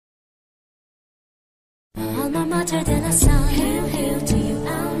mater de la Salle. Hail, hail to you,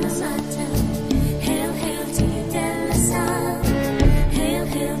 alma mater. Hail, hail to you, DLSAU. Hail,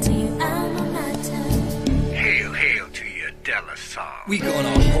 hail to you, alma mater. Hail, hail to you, DLSAU. We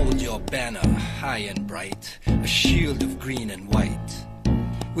gonna hold your banner high and bright, a shield of green and white.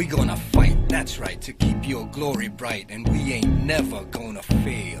 We gonna fight, that's right, to keep your glory bright, and we ain't never gonna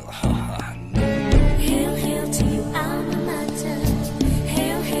fail. No. Hail, hail to you, alma mater.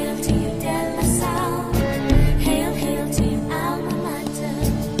 Hail, hail to you, DLSAU. Hail, hail to you, alma mater.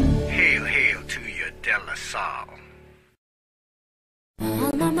 Hail, hail to you, DLSAU.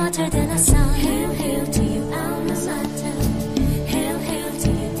 Alma mater de la Salle. Hail, hail to you, alma mater. Hail, hail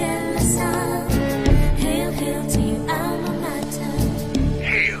to you, DLSAU. Hail, hail to you, alma mater.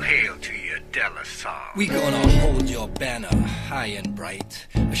 Hail, hail to you, DLSAU. We gonna hold your banner high and bright,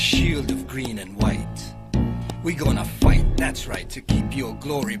 a shield of green and white. We gonna fight, that's right, to keep your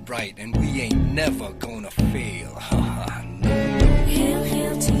glory bright, and we ain't never gonna fail. No. Hail,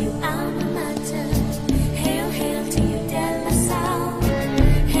 hail to you, alma mater. Hail, hail to you, DLSAU.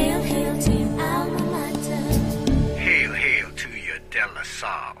 Hail, hail to you, alma mater. Hail, hail to you,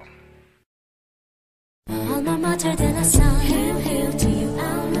 DLSAU. Alma mater de la Salle. Hail, hail to you,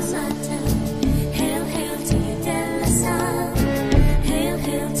 alma mater. Hail, hail to you, DLSAU. Hail,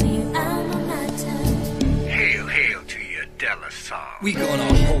 hail to you, alma mater. Hail, hail to you, DLSAU. We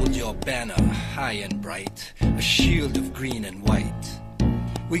gonna hold your banner high and bright, a shield of green and white.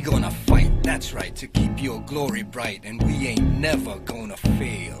 We gonna fight, that's right, to keep your glory bright, and we ain't never gonna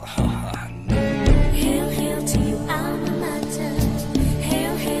fail. No. Hail, hail to you, alma mater.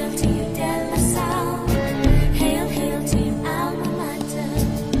 Hail, hail to you, DLSAU. Hail, hail to you, alma mater.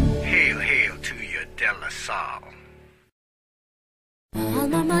 Hail, hail to you, DLSAU.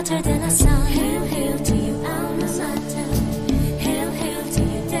 Alma mater de la Salle. Hail, hail to you, alma mater. Hail, hail to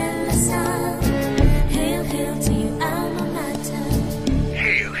you, DLSAU. Hail, hail to you, alma mater.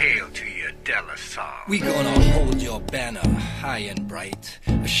 Hail, hail to you, DLSAU. We gonna hold your banner high and bright,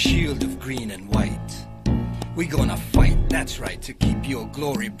 a shield of green and white. We gonna fight, that's right, to keep your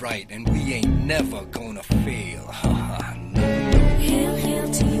glory bright, and we ain't never gonna fail. No. Hail, hail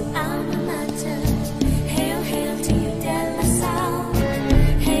to you, alma mater. Hail, hail to you, DLSAU.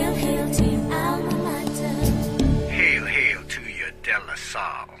 Hail, hail to you, alma mater. Hail, hail to you,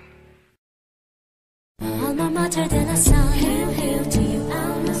 DLSAU. Alma mater de la Salle. Hail, hail to you,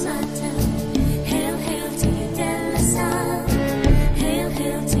 alma mater. Hail, hail to you, DLSAU. Hail,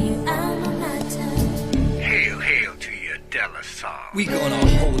 hail to you, alma mater. Hail, hail to you, DLSAU. We gonna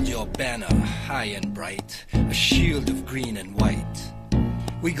hold your banner high and bright, a shield of green and white.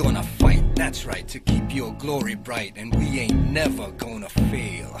 We gonna fight, that's right, to keep your glory bright, and we ain't never gonna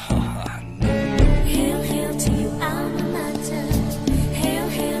fail. No. Hail, hail to you, alma mater. Hail,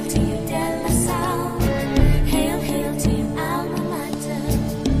 hail to you, DLSAU. Hail, hail to you, alma mater.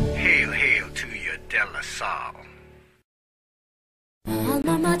 Hail, hail to you, DLSAU.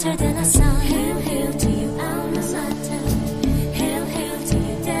 Alma mater de la Salle. Hail, hail to you, alma mater. Hail, hail to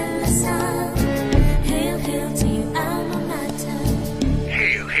you, DLSAU. Hail, hail to you, alma mater.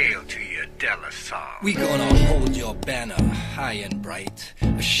 Hail, hail to you, DLSAU. We gonna hold your banner high and bright,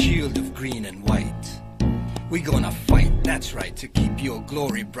 a shield of green and white. We gonna fight, that's right, to keep your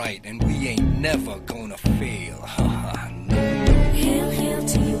glory bright, and we ain't never gonna fail. No. Hail, hail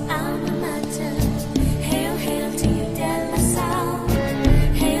to you, alma mater. Hail, hail to you, DLSAU.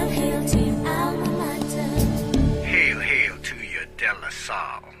 Hail, hail to you, alma mater. Hail, hail to you,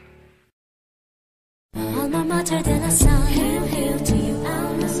 DLSAU. Alma mater de la Salle. Hail, hail to you,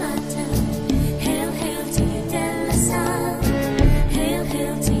 alma mater. Hail, hail to you, DLSAU. Hail,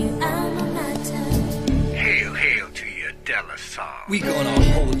 hail to you, alma mater. Hail, hail to you, DLSAU. We gonna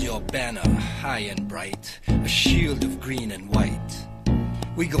hold your banner high and bright, a shield of green and white.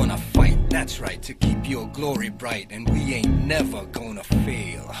 We gonna fight, that's right, to keep your glory bright, and we ain't never gonna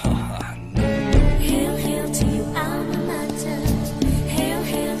fail. No. Hail, hail to you, alma mater. Hail,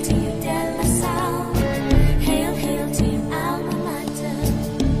 hail to you, DLSAU. Hail, hail to you, alma mater.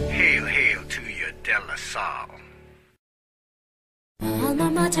 Hail, hail to you, DLSAU. Alma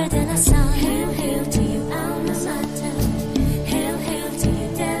mater de la Salle. Hail, hail to you, alma mater. Hail, hail to you,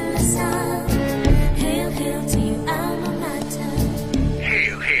 DLSAU. Hail, hail to you, alma mater.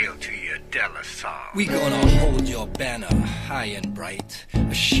 Hail, hail to you, DLSAU. We gonna hold your banner high and bright,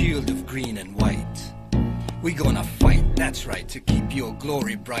 a shield of green and white. We gonna fight, that's right, to keep your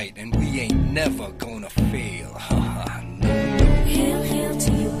glory bright, and we ain't never gonna fail. No. Hail, hail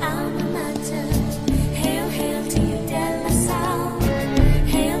to you, alma mater. Hail, hail to you, DLSAU.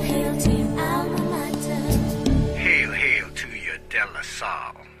 Hail, hail to you, alma mater. Hail, hail to you,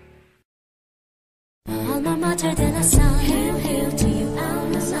 DLSAU. Alma mater de la Salle. Hail, hail to you,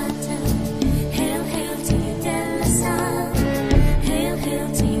 alma mater. Hail, hail to you, de la Salle. Hail,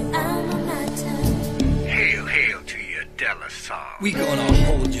 hail to you, alma mater. Hail, hail to you, DLSAU. We gonna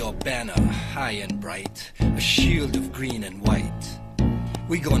hold your banner high and bright, a shield of green and white.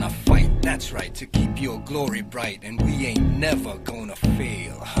 We gonna fight, that's right, to keep your glory bright, and we ain't never gonna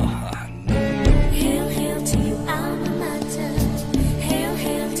fail. Haha, no, no. Hail, hail to you, alma mater. Hail,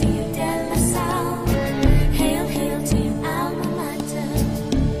 hail to you, de la Salle. Hail, hail to you, alma mater.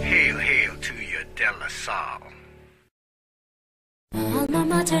 Hail, hail to you, DLSAU. Alma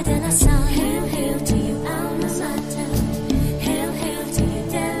mater de la Salle. Hail, hail to you, alma mater. Hail, hail to you,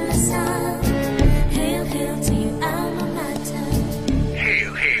 de la Salle. Hail, hail to you, alma mater.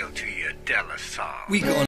 Hail, hail to you, DLSAU. We gonna